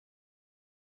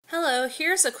Hello,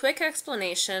 here's a quick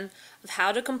explanation of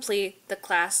how to complete the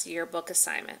class yearbook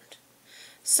assignment.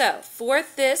 So, for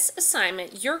this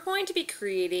assignment, you're going to be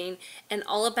creating an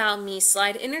All About Me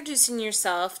slide introducing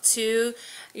yourself to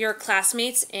your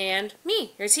classmates and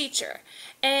me, your teacher.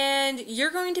 And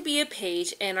you're going to be a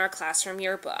page in our classroom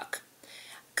yearbook.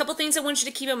 A couple things I want you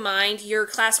to keep in mind. Your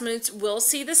classmates will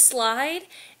see the slide,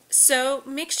 so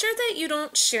make sure that you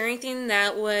don't share anything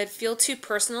that would feel too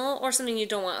personal or something you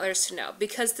don't want others to know,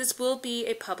 because this will be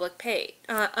a public page.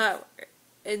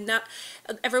 And not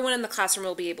everyone in the classroom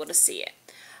will be able to see it.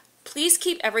 Please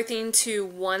keep everything to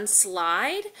one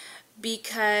slide,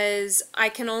 because I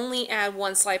can only add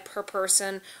one slide per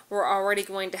person. We're already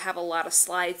going to have a lot of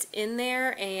slides in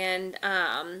there, and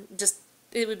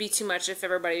it would be too much if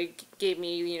everybody gave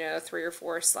me, 3 or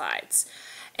 4 slides.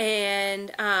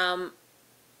 And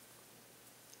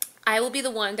I will be the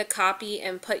one to copy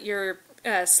and put your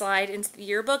slide into the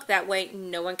yearbook. That way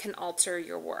no one can alter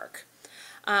your work.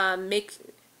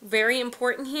 Very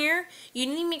important here, you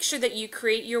need to make sure that you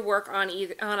create your work on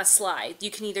a slide.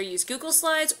 You can either use Google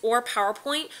Slides or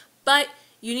PowerPoint, but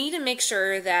you need to make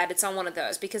sure that it's on one of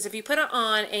those, because if you put it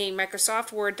on a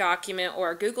Microsoft Word document or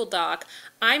a Google Doc,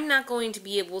 I'm not going to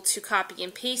be able to copy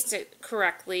and paste it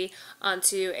correctly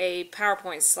onto a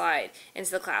PowerPoint slide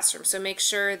into the classroom. So make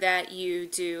sure that you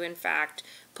do, in fact,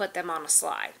 put them on a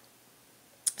slide.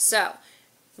 So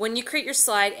when you create your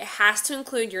slide, it has to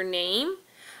include your name,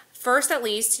 first at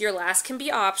least, your last can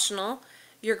be optional,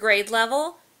 your grade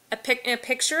level, a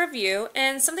picture of you,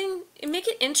 and something, make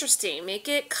it interesting, make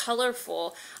it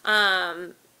colorful,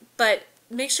 but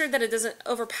make sure that it doesn't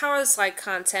overpower the slide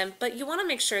content, but you want to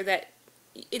make sure that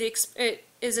it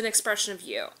is an expression of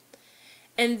you.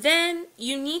 And then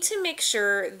you need to make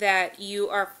sure that you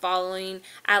are following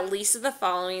at least the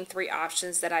following 3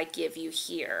 options that I give you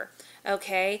here.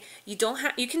 Okay, you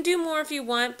can do more if you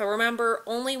want, but remember,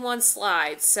 only one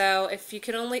slide. So if you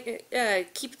can only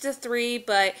keep it to 3,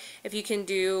 but if you can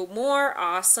do more,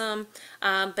 awesome.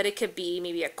 But it could be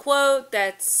maybe a quote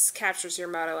that captures your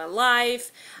motto in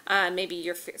life, maybe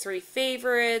your 3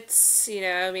 favorites,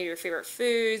 maybe your favorite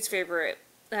foods, favorite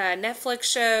Netflix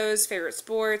shows, favorite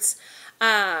sports,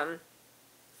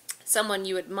 someone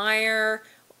you admire,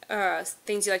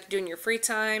 things you like to do in your free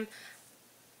time.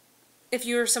 If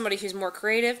you're somebody who's more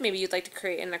creative, maybe you'd like to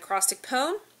create an acrostic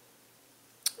poem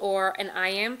or an I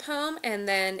am poem, and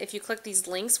then if you click these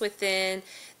links within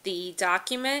the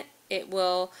document, it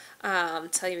will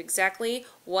tell you exactly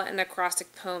what an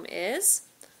acrostic poem is.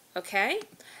 Okay?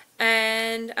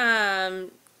 And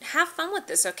have fun with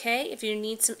this, okay? If you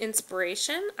need some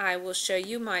inspiration, I will show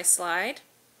you my slide.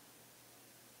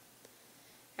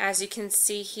 As you can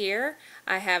see here,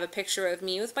 I have a picture of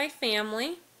me with my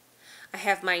family. I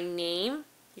have my name.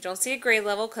 You don't see a grade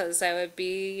level because I would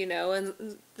be, in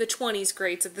the 20s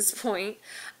grades at this point.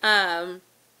 My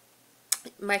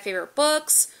favorite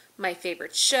books, my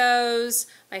favorite shows,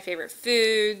 my favorite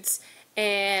foods,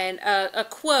 and a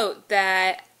quote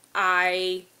that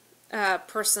I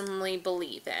personally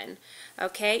believe in.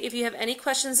 Okay, if you have any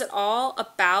questions at all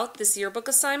about this yearbook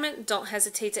assignment, don't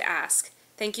hesitate to ask.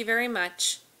 Thank you very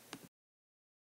much.